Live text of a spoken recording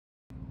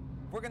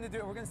We're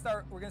gonna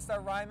start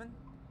rhyming.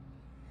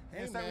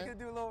 Hey, we could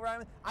do a little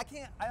rhyming. I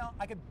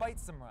could bite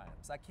some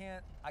rhymes. I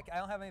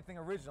don't have anything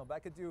original, but I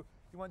could do,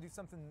 if you want to do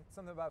something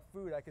about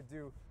food, I could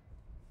do.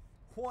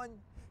 One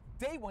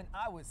day when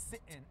I was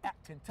sitting at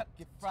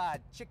Kentucky Fried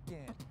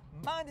Chicken,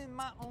 minding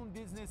my own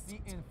business,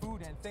 eating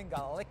food and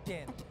finger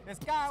licking. This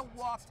guy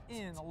walked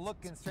in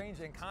looking strange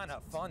and kind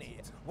of funny.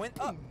 Went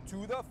up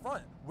to the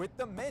front with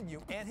the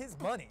menu and his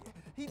money.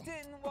 He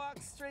didn't walk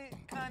straight,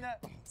 kind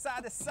of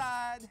side to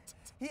side.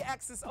 He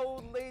asked this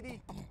old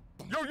lady,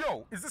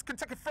 "Yo, is this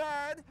Kentucky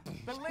Fried?"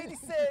 The lady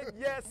said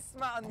yes,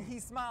 smiling. He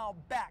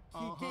smiled back.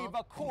 He gave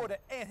a quarter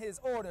and his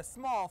order,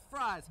 small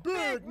fries.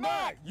 Big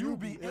Mac, you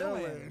be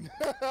illin.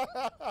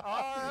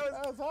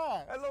 That's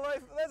hot. That's a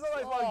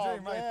lifelong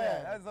dream right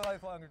there. That's a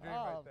lifelong dream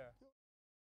right there.